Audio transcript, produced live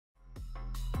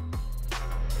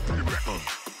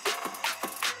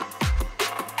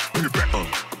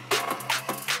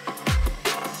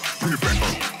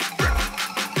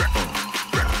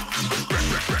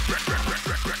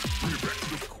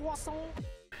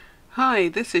Hi,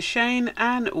 this is Chaynne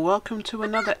and welcome to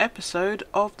another episode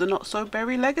of the Not So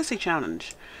Berry Legacy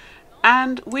Challenge.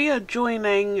 And we are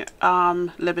joining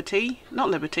Liberty, not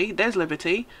Liberty, there's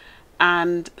Liberty,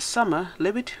 and Summer.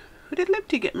 Liberty, who did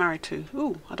Liberty get married to?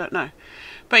 Ooh, I don't know.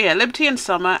 But yeah, Liberty and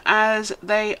Summer as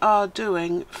they are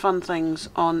doing fun things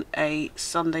on a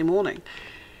Sunday morning.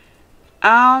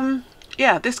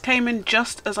 Yeah, this came in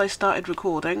just as I started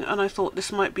recording and I thought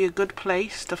this might be a good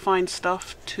place to find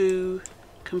stuff to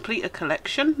complete a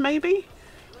collection, maybe?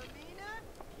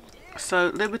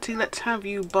 So, Liberty, let's have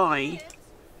you buy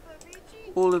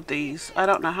all of these. I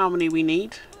don't know how many we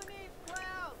need,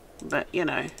 but you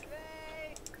know.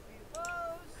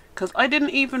 Because I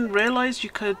didn't even realise you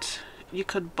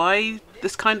could buy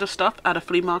this kind of stuff at a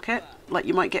flea market. Like,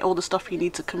 you might get all the stuff you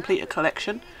need to complete a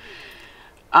collection.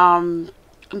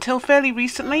 Until fairly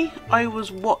recently, I was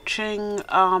watching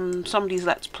somebody's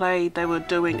Let's Play. They were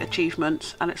doing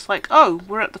achievements, and it's like, oh,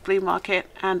 we're at the flea market,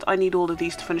 and I need all of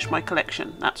these to finish my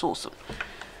collection. That's awesome.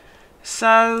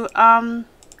 So,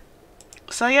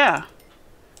 yeah.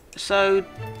 So,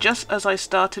 just as I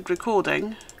started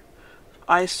recording,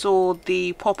 I saw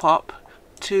the pop-up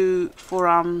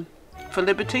for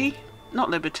Liberty, not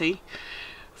Liberty,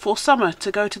 for Summer to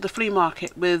go to the flea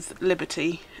market with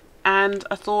Liberty, and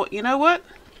I thought, you know what?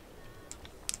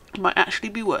 It might actually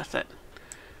be worth it.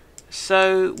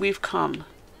 So we've come.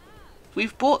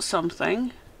 We've bought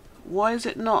something. Why is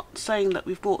it not saying that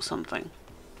we've bought something?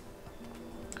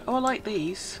 Oh, I like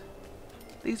these.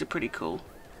 These are pretty cool.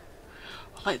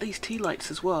 I like these tea lights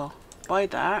as well. Buy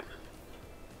that.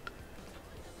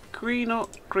 Green or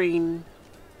green.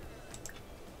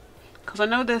 Because I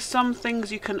know there's some things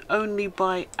you can only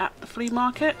buy at the flea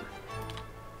market.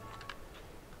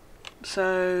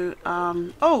 So,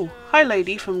 oh, hi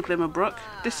lady from Glimmerbrook.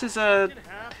 This is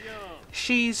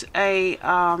she's a,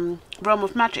 Realm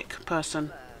of Magic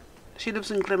person. She lives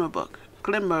in Glimmerbrook.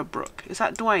 Is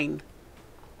that Dwayne?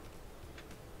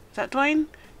 Is that Dwayne?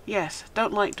 Yes,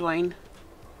 don't like Dwayne.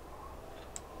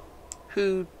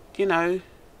 Who, you know,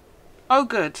 oh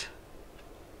good.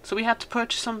 So we had to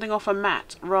purchase something off a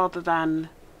mat rather than,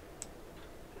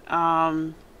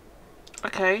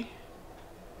 okay.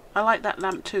 I like that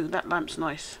lamp too. That lamp's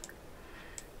nice.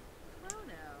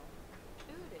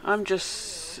 I'm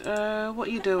just... what are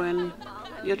you doing?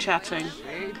 You're chatting.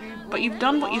 But you've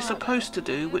done what you're supposed to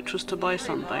do, which was to buy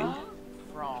something.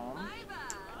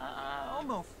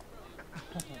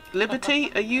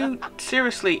 Liberty, are you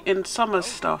seriously in summer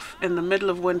stuff in the middle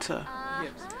of winter?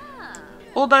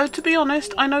 Although, to be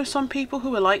honest, I know some people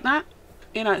who are like that.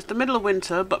 You know, it's the middle of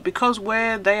winter, but because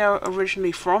where they are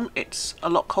originally from, it's a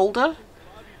lot colder.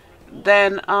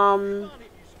 Then, ooh,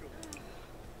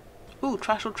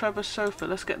 Trashel Trevor's sofa,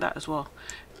 let's get that as well.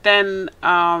 Then,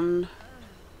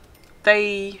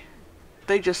 they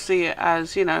just see it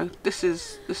as, you know, this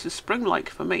is spring-like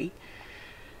for me.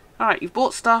 Alright, you've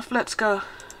bought stuff, let's go.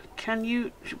 Can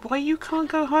you, why you can't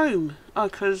go home? Oh,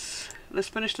 because, let's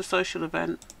finish the social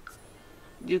event.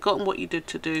 You've gotten what you did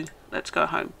to do, let's go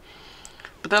home.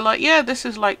 But they're like, yeah, this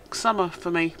is like summer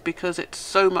for me, because it's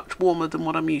so much warmer than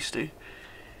what I'm used to.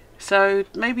 So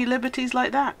maybe Liberty's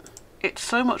like that. It's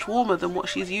so much warmer than what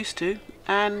she's used to,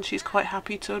 and she's quite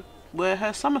happy to wear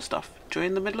her summer stuff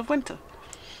during the middle of winter.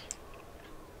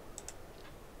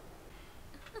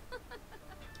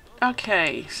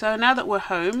 Okay, so now that we're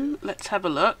home, let's have a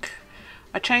look.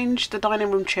 I changed the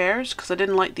dining room chairs because I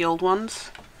didn't like the old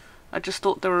ones. I just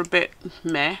thought they were a bit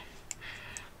meh.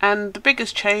 And the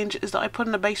biggest change is that I put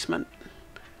in a basement.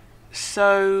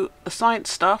 So the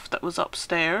science stuff that was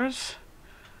upstairs,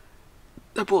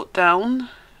 I brought down.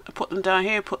 I put them down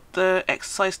here, put the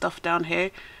exercise stuff down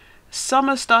here.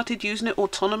 Summer started using it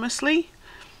autonomously,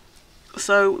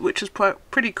 so which is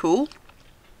pretty cool.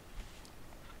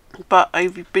 But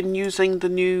I've been using the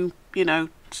new, you know,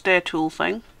 stair tool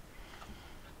thing.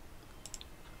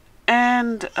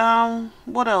 And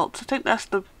what else? I think that's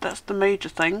the major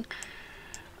thing.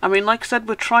 I mean, like I said,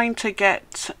 we're trying to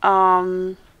get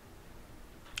oh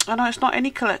no, it's not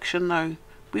any collection though.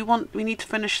 We need to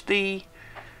finish the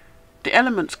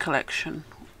Elements collection.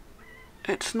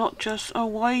 It's not just... Oh,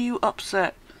 why are you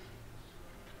upset?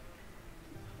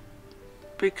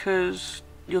 Because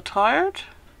you're tired?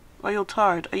 Are you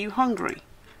tired? Are you hungry?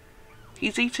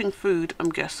 He's eating food, I'm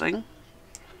guessing.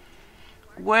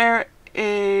 Where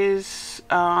is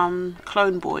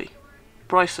Clone Boy?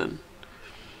 Brycen.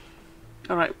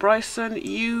 Alright, Brycen,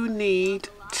 you need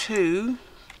to...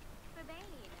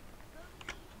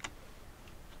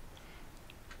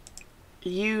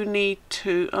 You need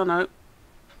to... Oh no.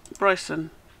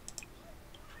 Brycen.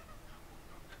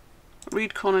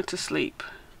 Read Connor to sleep.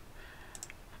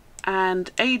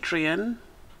 And Adrian,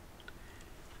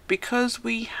 because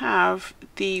we have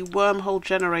the wormhole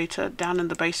generator down in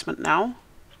the basement now,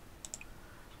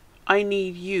 I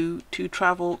need you to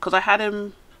travel, because I had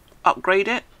him upgrade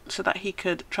it so that he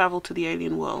could travel to the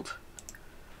alien world.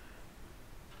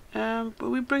 Were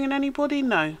we bringing anybody?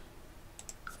 No.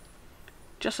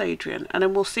 Just Adrian. And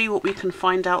then we'll see what we can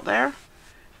find out there.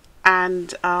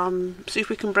 And see if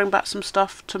we can bring back some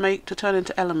stuff to turn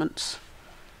into elements.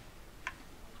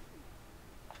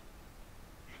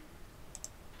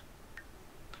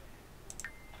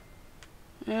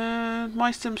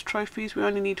 My Sims trophies, we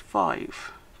only need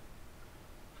 5.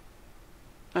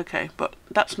 Okay, but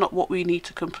that's not what we need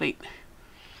to complete.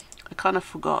 I kind of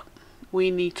forgot.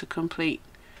 We need to complete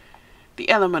the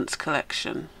elements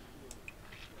collection.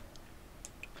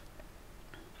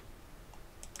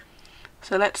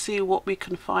 So let's see what we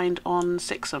can find on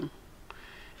Sixum.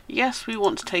 Yes, we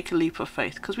want to take a leap of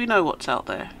faith because we know what's out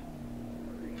there.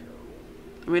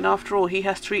 I mean, after all, he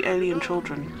has 3 alien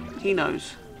children. He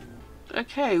knows.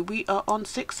 Okay, we are on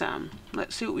Sixam.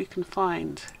 Let's see what we can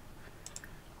find.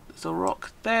 There's a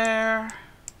rock there.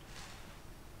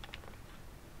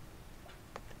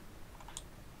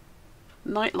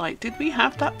 Nightlight. Did we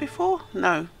have that before?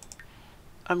 No.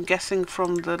 I'm guessing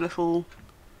from the little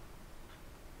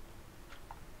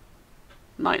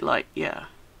nightlight, yeah.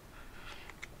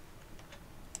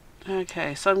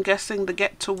 Okay, so I'm guessing the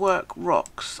get to work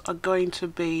rocks are going to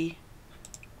be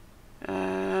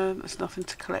there's nothing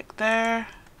to collect there.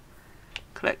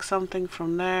 Collect something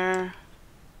from there.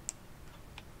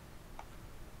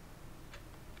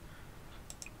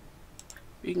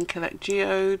 You can collect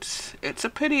geodes. It's a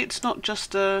pity it's not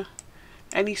just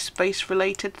any space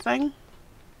related thing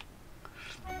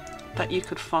that you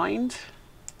could find.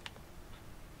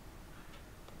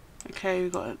 Okay,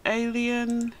 we've got an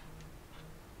alien.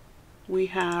 We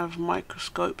have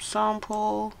microscope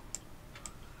sample.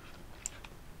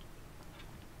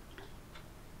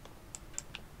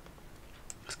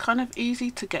 It's kind of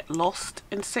easy to get lost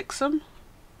in Sixum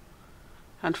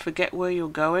and forget where you're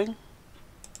going.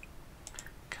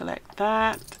 Collect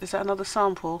that. Is that another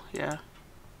sample? Yeah.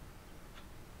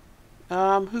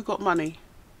 Who got money?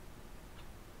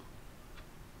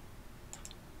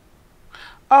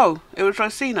 Oh, it was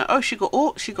Rosina. Oh, she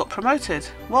got promoted.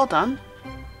 Well done.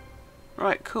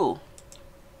 Right, cool.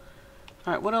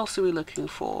 Alright, what else are we looking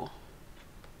for?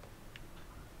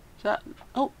 Is that,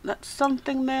 oh, that's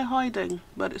something they're hiding,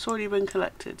 but it's already been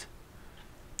collected.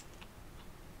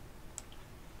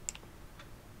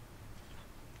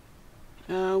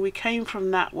 We came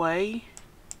from that way.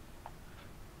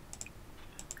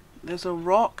 There's a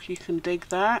rock, you can dig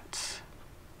that.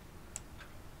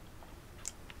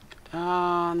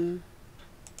 You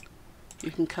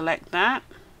can collect that.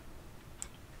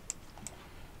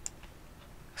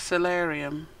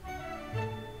 Solarium.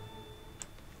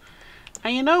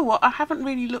 And you know what? I haven't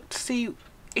really looked to see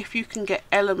if you can get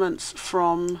elements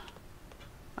from...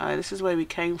 this is where we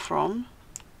came from.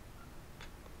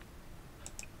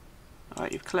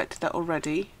 Alright, you've collected that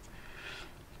already.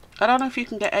 I don't know if you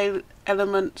can get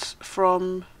elements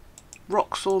from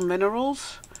rocks or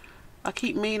minerals. I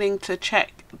keep meaning to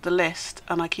check the list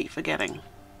and I keep forgetting.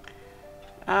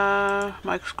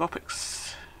 Microscopic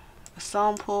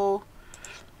sample.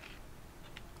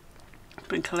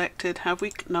 Been collected. Have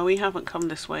we? No, we haven't come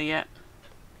this way yet.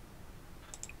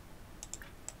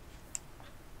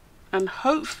 And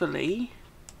hopefully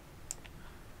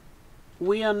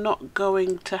we are not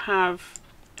going to have,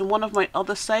 in one of my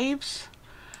other saves,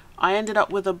 I ended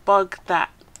up with a bug that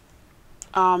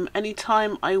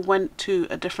anytime I went to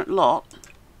a different lot,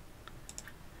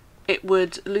 it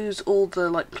would lose all the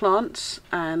like plants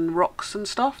and rocks and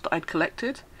stuff that I'd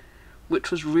collected,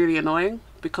 which was really annoying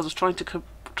because I was trying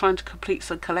to complete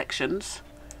some collections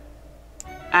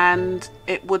and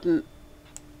it wouldn't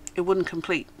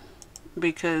complete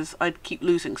because I'd keep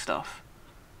losing stuff.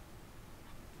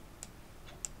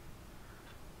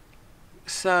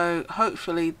 So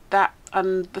hopefully that,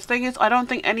 and the thing is, I don't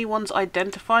think anyone's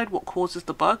identified what causes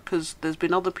the bug because there's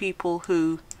been other people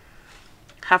who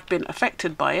have been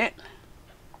affected by it.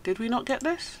 Did we not get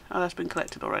this? Oh, that's been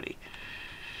collected already.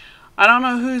 I don't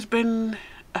know who's been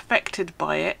affected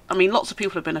by it. I mean, lots of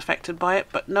people have been affected by it,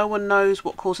 but no one knows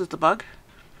what causes the bug.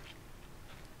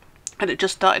 And it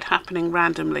just started happening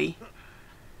randomly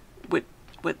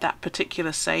with that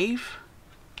particular save.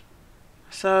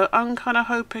 So I'm kind of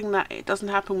hoping that it doesn't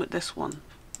happen with this one.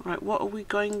 Right, what are we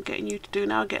getting you to do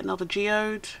now? Get another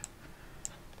geode?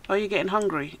 Oh, you're getting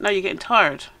hungry. No, you're getting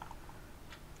tired.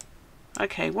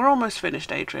 Okay, we're almost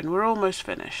finished, Adrian. We're almost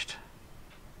finished.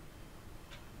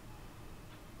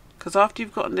 Because after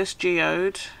you've gotten this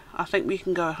geode, I think we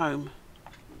can go home.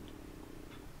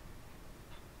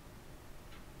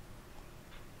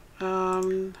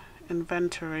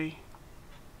 Inventory.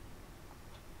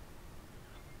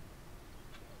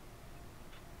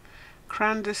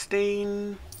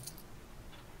 Clandestine.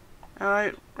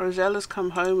 Alright, Rosella's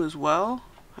come home as well.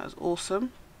 That's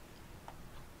awesome.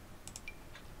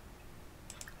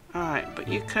 Alright, but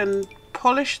you can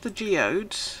polish the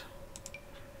geodes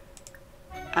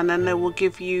and then they will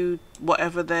give you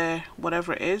whatever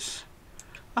it is.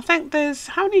 I think there's,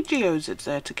 how many geodes is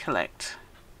there to collect?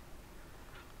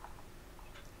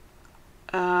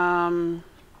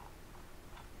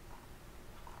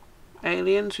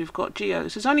 Aliens, we've got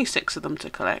geodes. There's only 6 of them to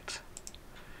collect.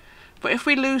 But if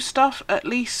we lose stuff, at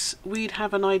least we'd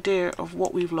have an idea of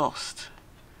what we've lost.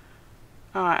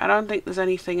 Alright, I don't think there's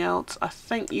anything else. I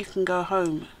think you can go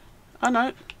home. Oh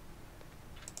no.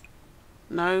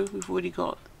 No, we've already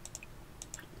got.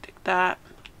 Take that.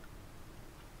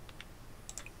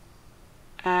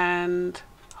 And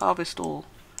harvest all.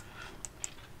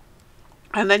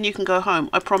 And then you can go home.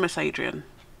 I promise, Adrian.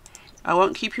 I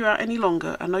won't keep you out any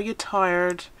longer. I know you're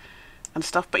tired and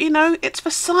stuff, but you know, it's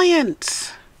for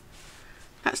science.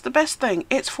 That's the best thing.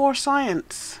 It's for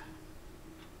science.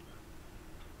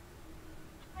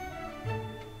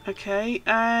 Okay,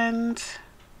 and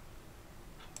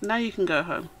now you can go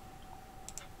home.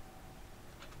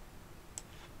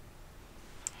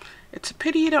 It's a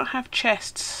pity you don't have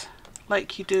chests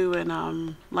like you do in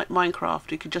like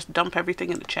Minecraft. You could just dump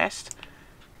everything in the chest.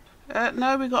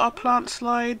 No, we got our plant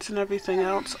slides and everything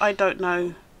else. I don't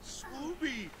know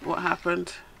what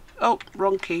happened. Oh,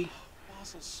 wrong key.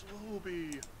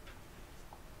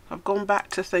 I've gone back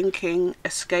to thinking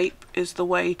escape is the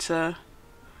way to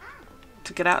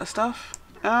get out of stuff.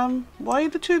 Why are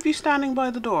the two of you standing by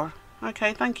the door?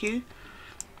 Okay, thank you.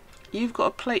 You've got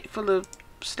a plate full of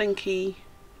stinky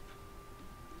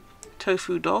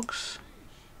tofu dogs.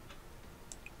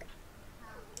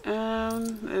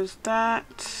 There's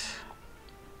that.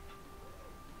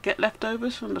 Get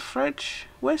leftovers from the fridge.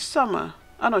 Where's Summer?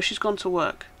 Oh no, she's gone to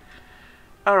work.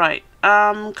 Alright,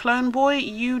 Clone Boy,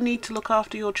 you need to look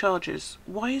after your charges.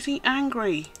 Why is he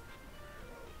angry?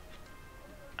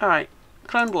 Alright,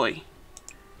 Clone Boy.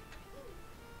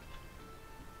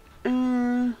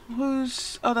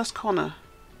 Who's... Oh, that's Connor.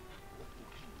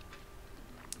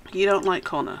 You don't like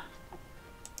Connor.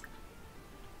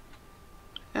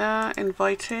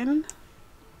 Invite in.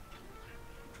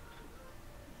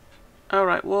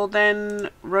 Alright, well then,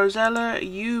 Rosella,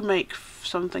 you make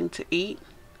something to eat.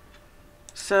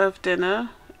 Serve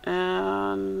dinner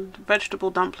and vegetable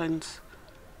dumplings.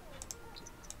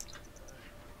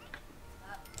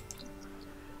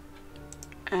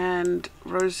 And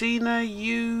Rosina,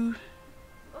 you...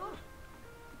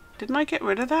 Didn't I get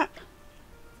rid of that?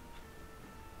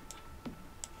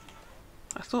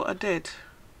 I thought I did.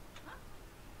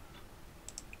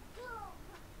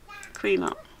 Clean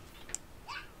up.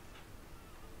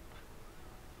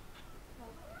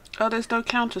 Oh, there's no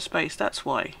counter space, that's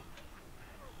why.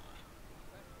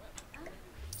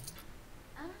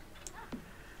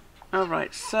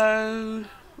 Alright, so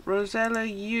Rosella,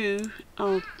 you...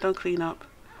 Oh, don't clean up.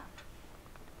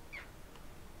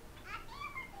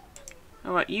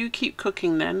 Alright, you keep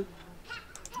cooking then.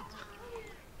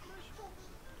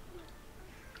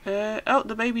 Oh,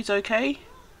 the baby's okay.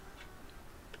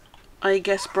 I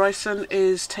guess Brycen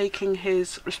is taking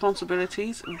his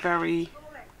responsibilities very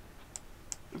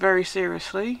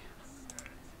seriously.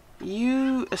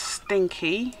 You are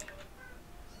stinky.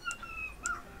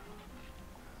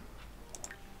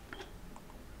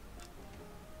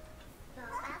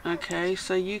 Okay,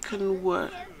 so you can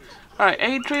work. Alright,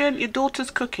 Adrian, your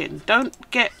daughter's cooking. Don't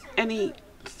get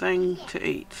anything to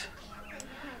eat.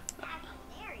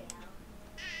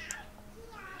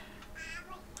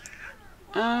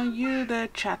 You there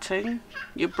chatting.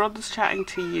 Your brother's chatting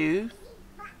to you.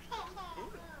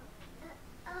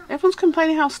 Everyone's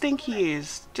complaining how stinky he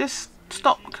is. Just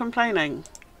stop complaining.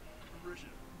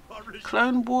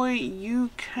 Clone Boy,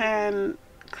 you can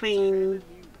clean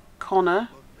Connor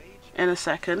in a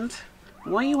second.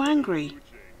 Why are you angry?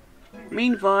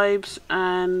 Mean vibes,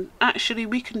 and actually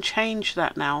we can change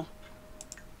that now.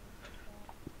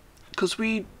 Because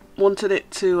we wanted it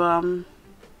to,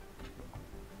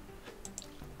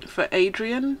 for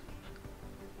Adrian.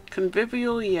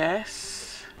 Convivial,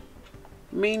 yes.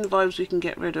 Mean vibes we can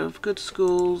get rid of. Good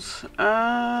schools.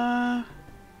 Child's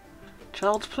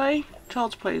play?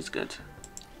 Child's play is good.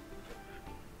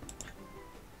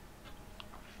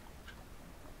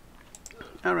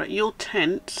 Alright, you're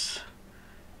tense.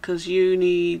 Because you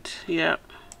need... Yep.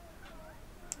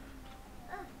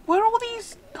 Where are all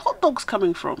these hot hot dogs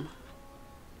coming from?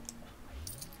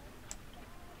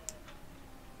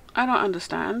 I don't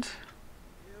understand.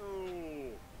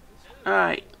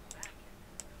 Alright.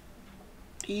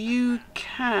 You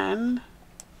can...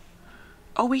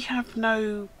 Oh, we have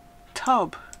no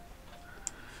tub.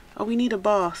 Oh, we need a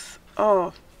bath.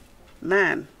 Oh,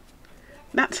 man.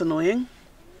 That's annoying.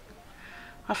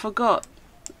 I forgot.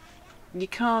 You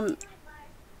can't...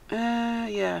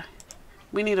 yeah.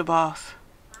 We need a bath.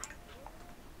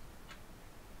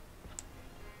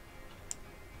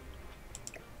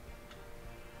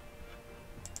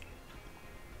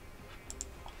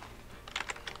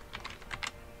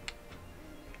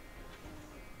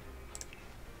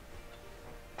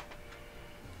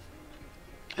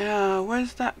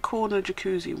 Where's that corner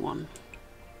jacuzzi one?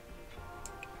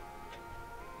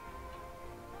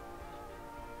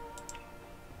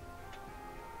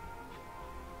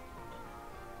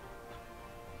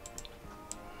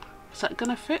 Is that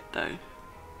gonna fit though?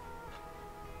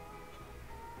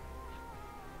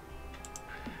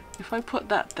 If I put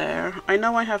that there, I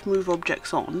know I have move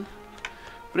objects on,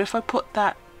 but if I put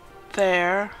that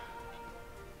there,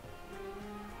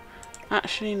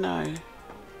 actually no.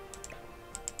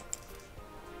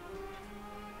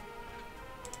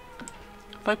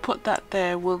 If I put that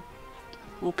there, will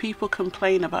people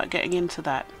complain about getting into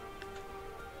that?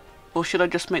 Or should I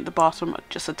just make the bathroom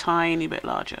just a tiny bit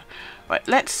larger? Right,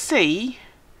 let's see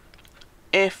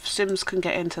if Sims can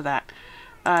get into that.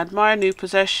 Admire new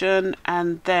possession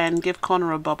and then give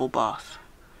Connor a bubble bath.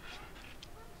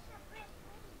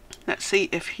 Let's see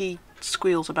if he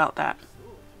squeals about that.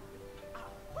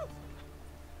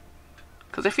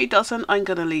 Because if he doesn't, I'm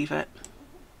going to leave it.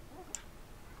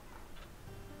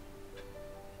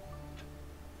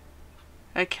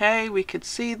 Okay, we could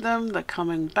see them. They're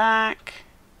coming back.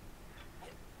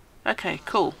 Okay,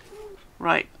 cool.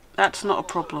 Right, that's not a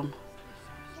problem.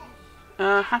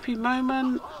 Happy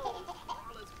moment.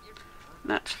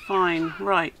 That's fine.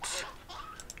 Right.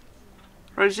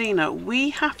 Rosina, we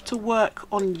have to work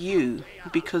on you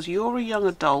because you're a young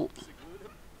adult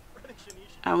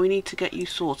and we need to get you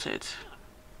sorted.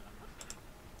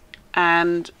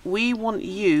 And we want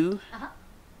you...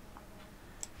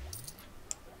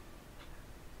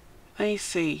 Let me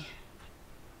see.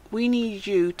 We need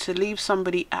you to leave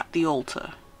somebody at the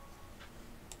altar.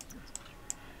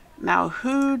 Now,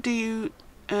 who do you...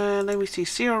 let me see.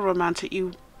 Serial romantic.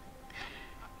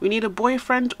 We need a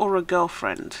boyfriend or a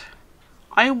girlfriend.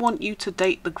 I want you to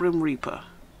date the Grim Reaper.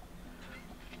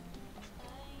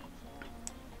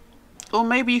 Or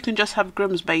maybe you can just have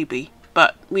Grim's baby.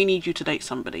 But we need you to date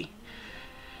somebody.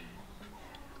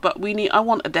 But I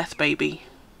want a death baby,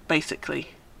 basically.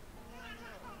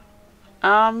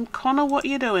 Connor, what are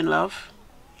you doing, love?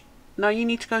 No, you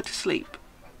need to go to sleep.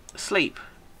 Sleep.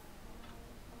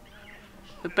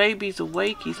 The baby's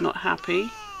awake, he's not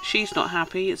happy. She's not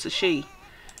happy, it's a she.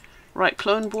 Right,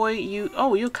 clone boy,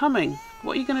 oh, you're coming.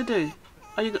 What are you going to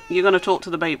do? You're going to talk to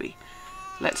the baby.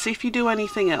 Let's see if you do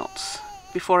anything else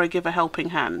before I give a helping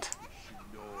hand.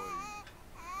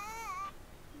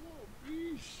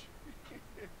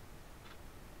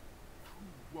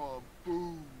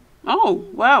 Oh,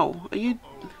 wow. Are you...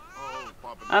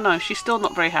 Oh no, she's still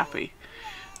not very happy.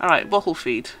 Alright, bottle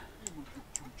feed.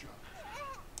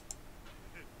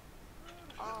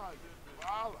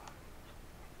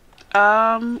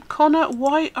 Connor,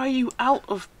 why are you out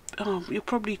of... Oh, you're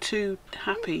probably too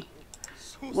happy.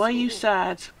 Why are you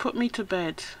sad? Put me to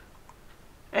bed.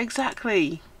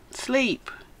 Exactly. Sleep.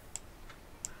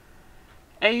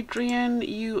 Adrian,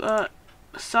 you are...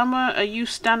 Summer, are you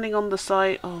standing on the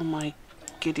side? Oh my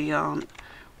giddy aunt.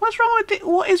 What's wrong with it?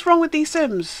 What is wrong with these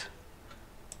Sims?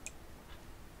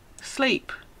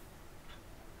 Sleep.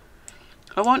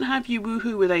 I won't have you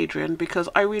woohoo with Adrian because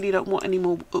I really don't want any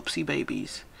more oopsie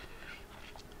babies.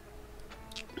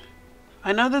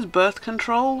 I know there's birth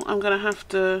control. I'm going to have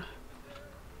to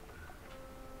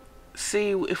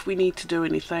see if we need to do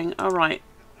anything. Alright.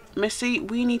 Missy,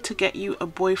 we need to get you a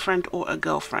boyfriend or a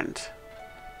girlfriend.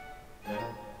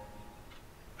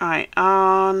 Alright,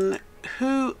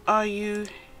 who are you?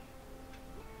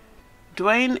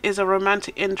 Dwayne is a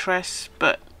romantic interest,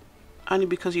 but only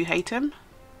because you hate him?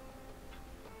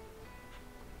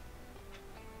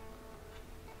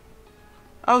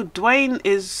 Oh, Dwayne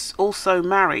is also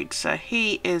married, so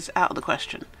he is out of the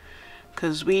question.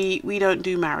 Because we don't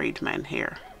do married men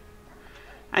here.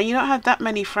 And you don't have that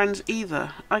many friends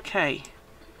either. Okay.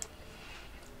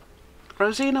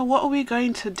 Rosina, what are we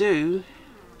going to do?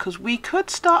 Because we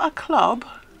could start a club.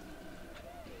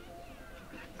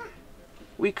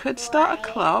 We could start a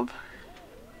club.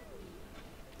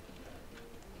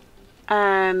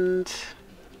 And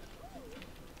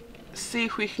see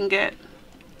if we can get...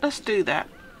 Let's do that.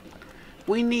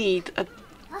 We need a...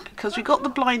 Because we got the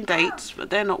blind dates, but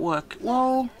they're not working.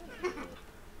 Well,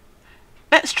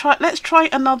 let's try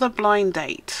another blind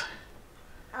date.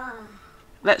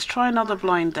 Let's try another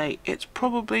blind date. It's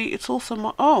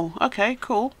also oh, okay,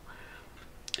 cool.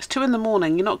 It's 2 in the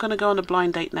morning. You're not going to go on a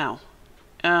blind date now.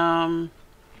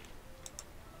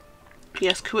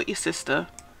 Yes, quit your sister.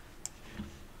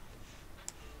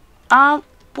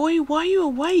 Boy, why are you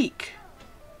awake?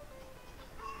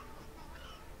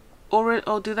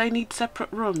 Or do they need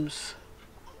separate rooms?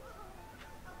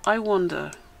 I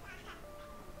wonder.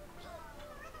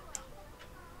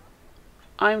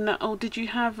 I'm not... Oh, did you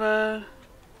have a...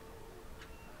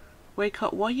 Wake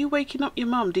up. Why are you waking up your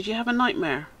mum? Did you have a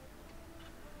nightmare?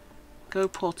 Go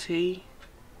potty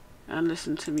and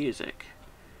listen to music.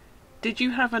 Did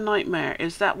you have a nightmare?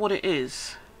 Is that what it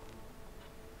is?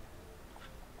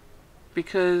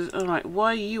 Because, alright,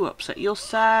 why are you upset? You're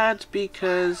sad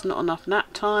because not enough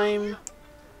nap time.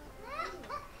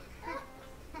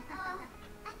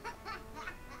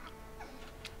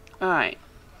 Alright.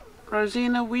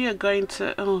 Rosina, we are going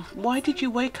to... Oh, why did you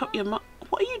wake up your mum?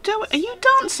 What are you doing? Are you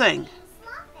dancing?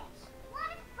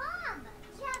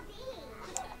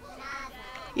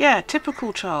 Yeah,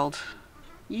 typical child.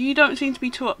 You don't seem to be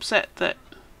too upset that...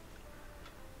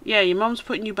 Yeah, your mum's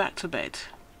putting you back to bed.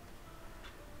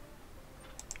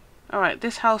 Alright,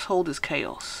 this household is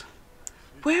chaos.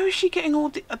 Where is she getting all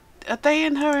the... Are they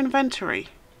in her inventory?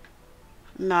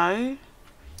 No.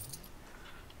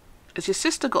 Has your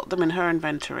sister got them in her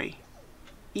inventory?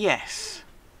 Yes.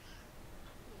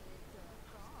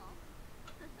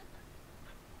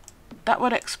 That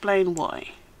would explain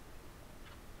why.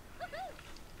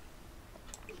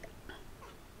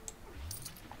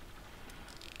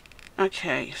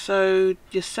 Okay, so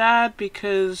you're sad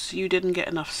because you didn't get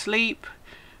enough sleep.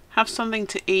 Have something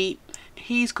to eat.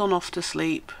 He's gone off to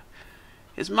sleep.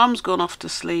 His mum's gone off to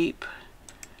sleep.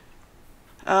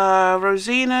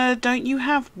 Rosina, don't you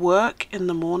have work in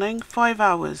the morning? 5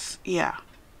 hours. Yeah.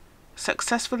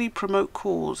 Successfully promote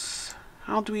cause.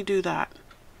 How do we do that?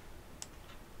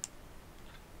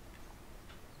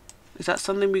 Is that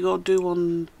something we gotta do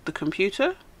on the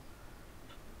computer?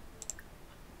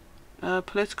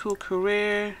 Political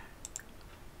career.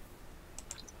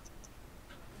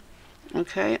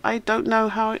 Okay, I don't know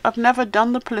how... I've never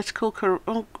done the political career...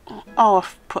 Oh,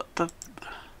 I've put the...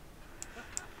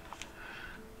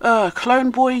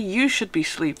 Clone boy, you should be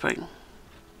sleeping.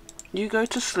 You go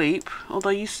to sleep, although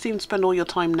you seem to spend all your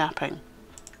time napping.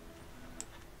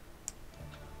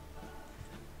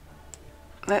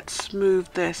 Let's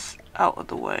move this out of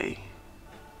the way.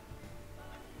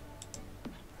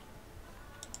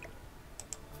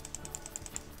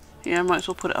 Yeah, I might as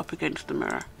well put it up against the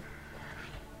mirror.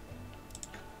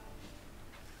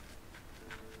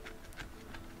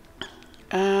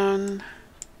 And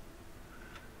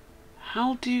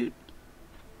how do you...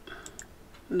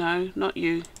 No, not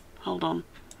you. Hold on.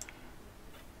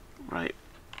 Right.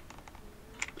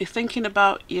 You're thinking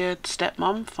about your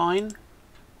stepmom, fine.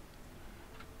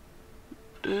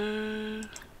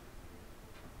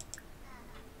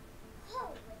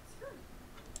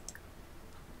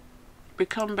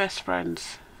 Become best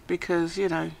friends, because, you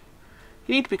know,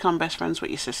 you need to become best friends with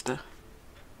your sister.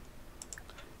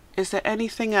 Is there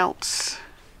anything else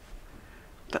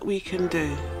that we can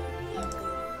do?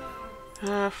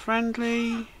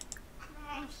 Friendly.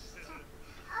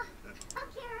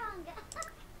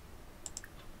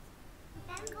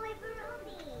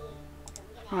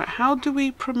 Right, how do we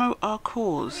promote our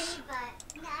cause?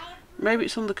 Maybe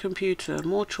it's on the computer.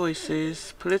 More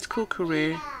choices. Political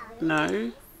career.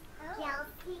 No.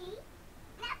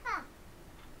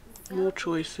 More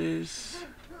choices.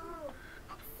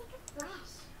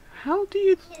 How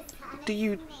do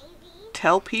you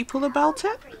tell people about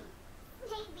it?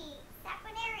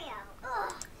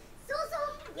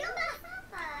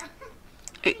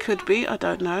 It could be, I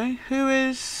don't know. Who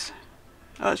is...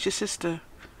 Oh, it's your sister.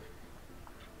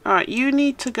 Alright, you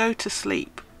need to go to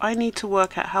sleep. I need to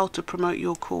work out how to promote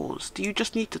your cause. Do you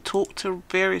just need to talk to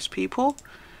various people?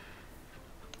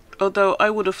 Although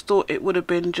I would have thought it would have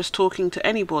been just talking to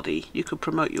anybody you could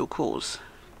promote your cause.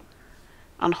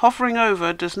 And hovering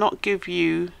over does not give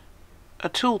you a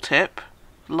tooltip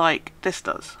like this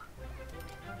does.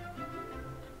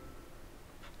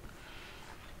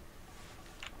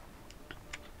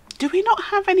 Do we not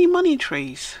have any money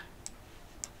trees?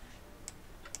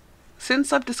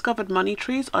 Since I've discovered money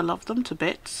trees, I love them to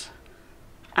bits.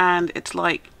 And it's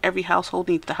like every household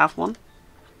needs to have one.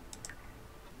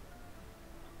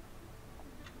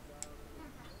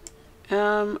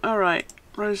 Alright.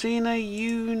 Rosina,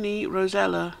 you need...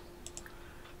 Rosella.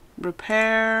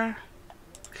 repair,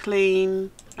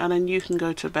 clean, and then you can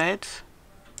go to bed.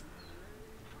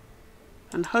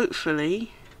 And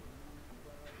hopefully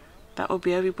that will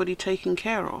be everybody taken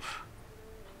care of.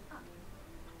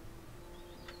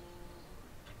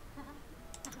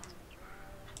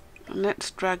 And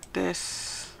let's drag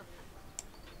this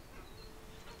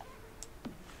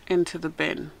into the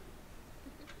bin.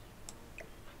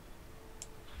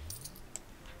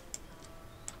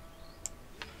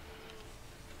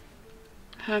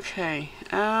 Okay,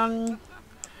 and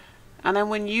then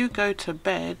when you go to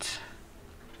bed,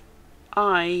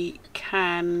 I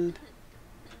can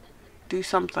do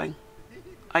something.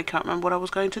 I can't remember what I was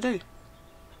going to do.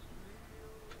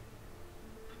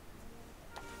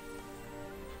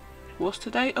 What's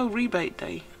today? Oh, rebate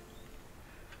day.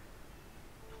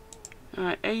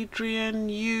 Alright, Adrian,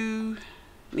 you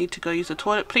need to go use the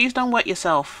toilet. Please don't wet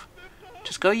yourself.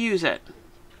 Just go use it.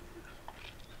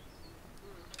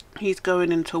 He's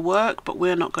going into work, but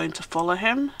we're not going to follow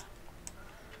him.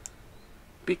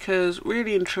 Because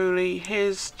really and truly,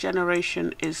 his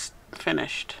generation is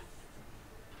finished.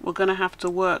 We're going to have to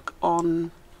work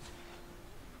on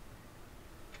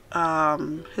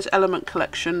his element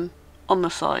collection on the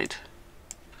side.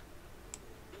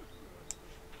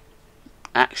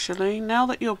 Actually, now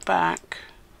that you're back,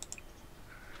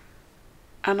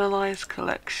 analyze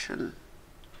collection.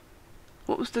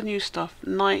 What was the new stuff?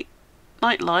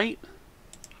 Nightlight.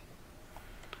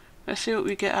 Let's see what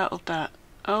we get out of that.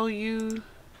 Oh, you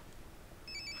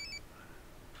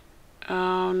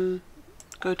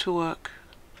go to work.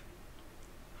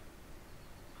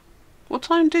 What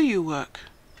time do you work?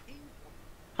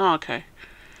 Oh, okay.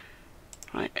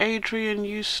 Right, Adrian,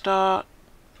 you start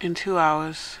in 2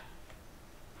 hours.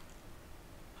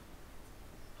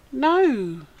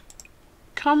 No!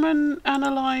 Come and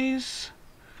analyze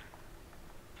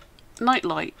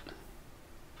Nightlight.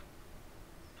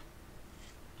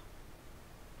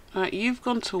 Right, you've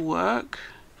gone to work,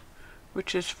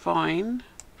 which is fine.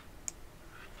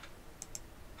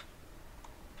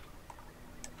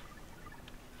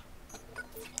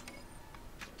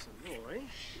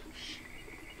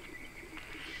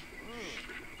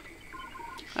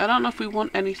 I don't know if we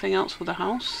want anything else for the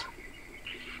house.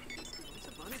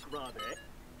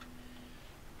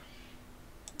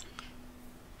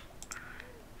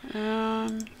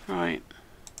 Right.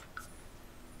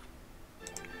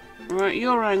 Right,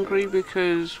 you're angry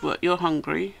because, what, you're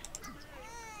hungry.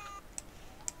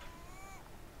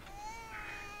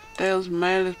 Dale's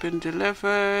mail has been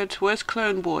delivered. Where's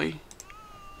Clone Boy?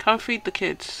 Come feed the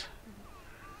kids.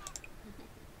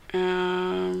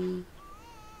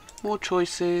 More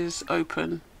choices,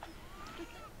 open.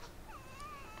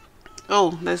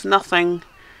 Oh, there's nothing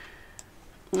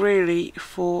really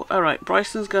for... Alright,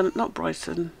 Brycen's gonna... Not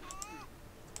Brycen.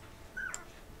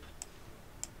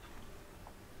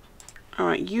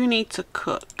 Alright, you need to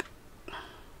cook.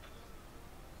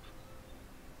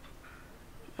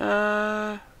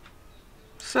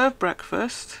 Serve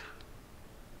breakfast.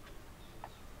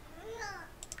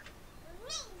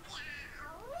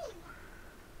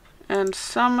 And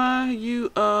Summer,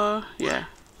 you are... Yeah.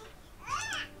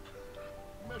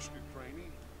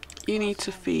 You need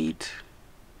to feed.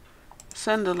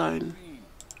 Send alone.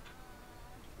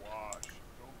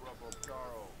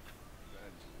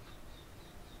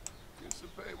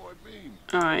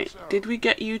 Alright, did we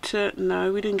get you to...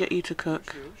 No, we didn't get you to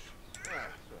cook.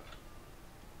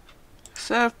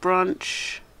 Serve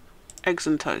brunch, eggs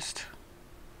and toast.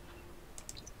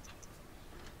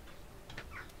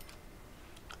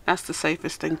 That's the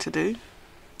safest thing to do.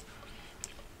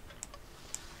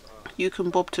 You can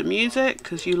bob to music,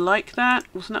 because you like that.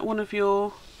 Wasn't that one of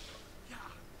your...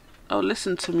 Oh,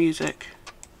 listen to music.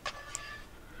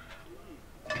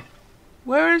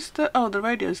 Where is the... Oh, the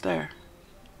radio's there.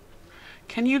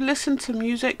 Can you listen to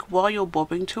music while you're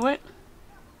bobbing to it?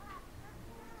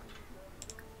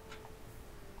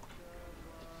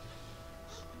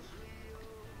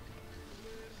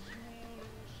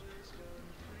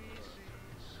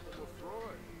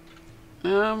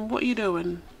 What are you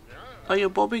doing? Oh, you're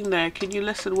bobbing there. Can you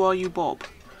listen while you bob?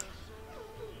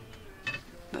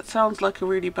 That sounds like a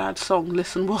really bad song.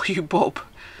 Listen while you bob.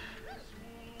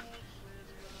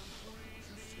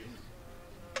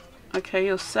 Okay,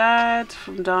 you're sad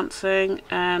from dancing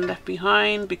and left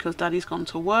behind because Daddy's gone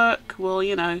to work. Well,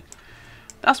 you know,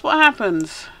 that's what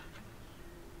happens.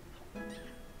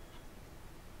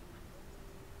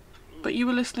 But you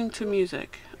were listening to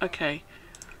music. Okay.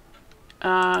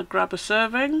 Grab a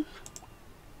serving.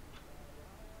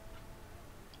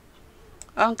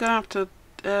 I'm gonna have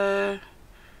to...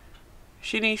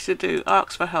 she needs to do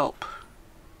ask for help.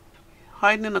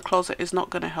 Hiding in a closet is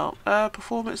not going to help.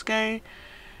 Performance game.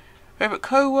 Favorite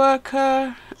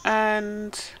co-worker.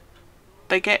 And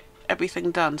they get everything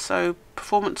done. So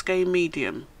performance game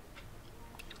medium.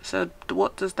 So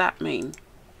what does that mean?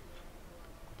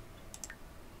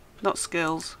 Not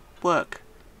skills. Work.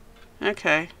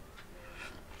 Okay.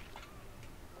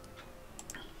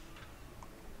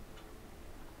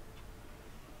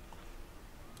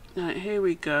 Right, here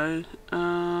we go.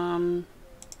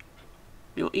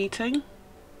 You're eating.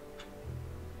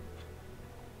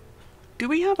 Do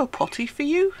we have a potty for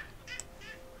you?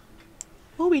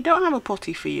 Oh, we don't have a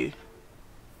potty for you.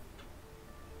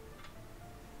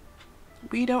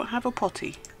 We don't have a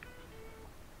potty.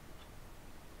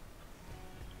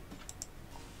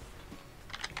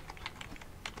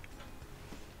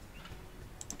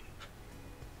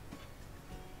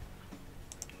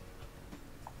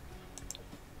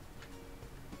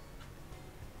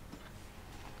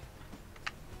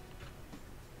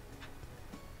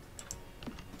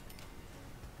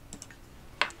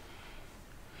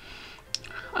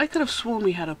 I could have sworn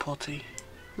we had a potty.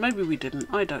 Maybe we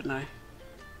didn't, I don't know.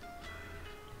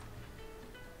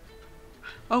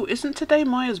 Oh, isn't today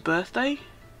Maya's birthday?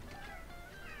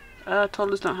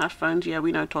 Toddlers don't have phones. Yeah,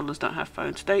 we know toddlers don't have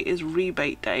phones. Today is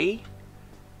rebate day.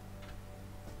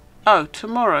 Oh,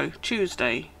 tomorrow,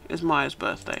 Tuesday, is Maya's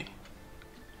birthday.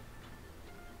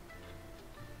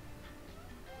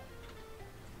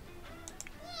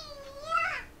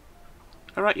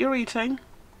 Alright, you're eating.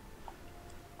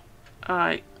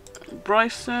 Alright,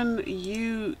 Brycen,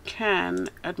 you can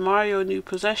admire your new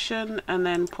possession and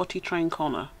then potty train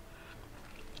Connor.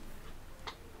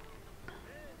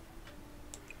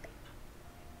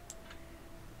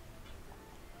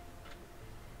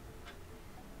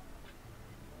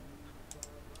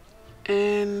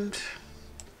 And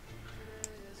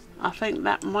I think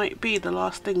that might be the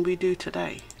last thing we do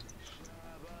today.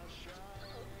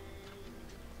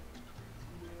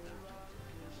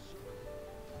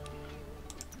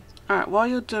 Alright, while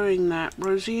you're doing that,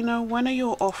 Rosina, when are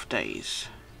your off days?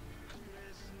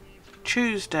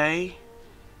 Tuesday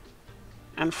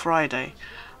and Friday.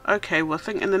 Okay, well I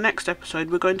think in the next episode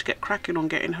we're going to get cracking on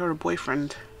getting her a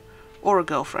boyfriend. Or a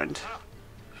girlfriend.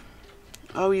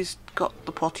 Oh, he's got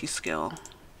the potty skill.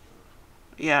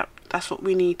 Yeah, that's what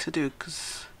we need to do,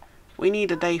 because we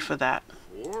need a day for that.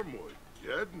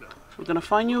 We're going to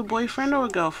find you a boyfriend or a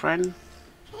girlfriend.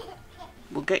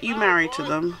 We'll get you married to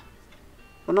them.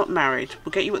 Well, not married.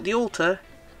 We'll get you at the altar.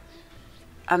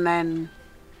 And then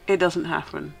it doesn't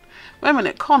happen. Wait a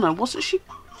minute, Connor. Wasn't she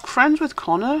friends with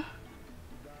Connor?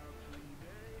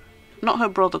 Not her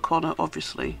brother Connor,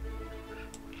 obviously.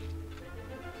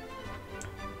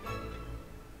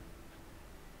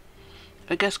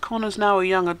 I guess Connor's now a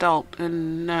young adult,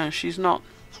 and no, she's not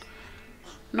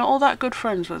all that good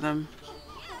friends with him.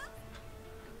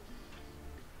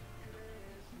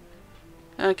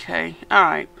 Okay,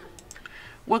 alright.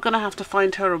 We're gonna have to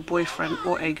find her a boyfriend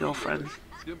or a girlfriend.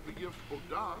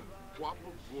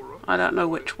 I don't know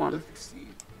which one.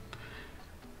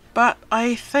 But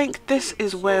I think this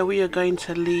is where we are going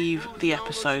to leave the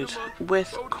episode,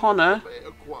 with Connor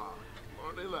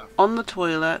on the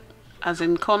toilet. As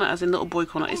in Connor, as in little boy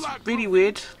Connor. It's really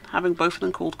weird having both of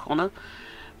them called Connor.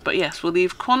 But yes, we'll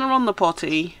leave Connor on the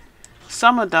potty,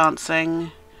 Summer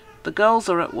dancing, the girls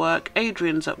are at work,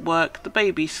 Adrian's at work, the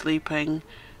baby's sleeping,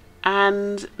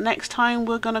 and next time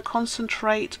we're going to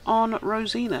concentrate on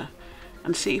Rosina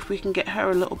and see if we can get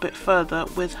her a little bit further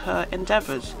with her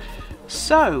endeavours.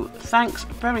 So, thanks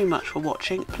very much for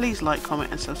watching. Please like,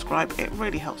 comment and subscribe. It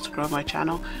really helps to grow my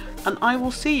channel. And I will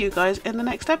see you guys in the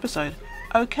next episode.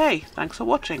 Okay, thanks for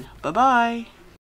watching. Bye-bye.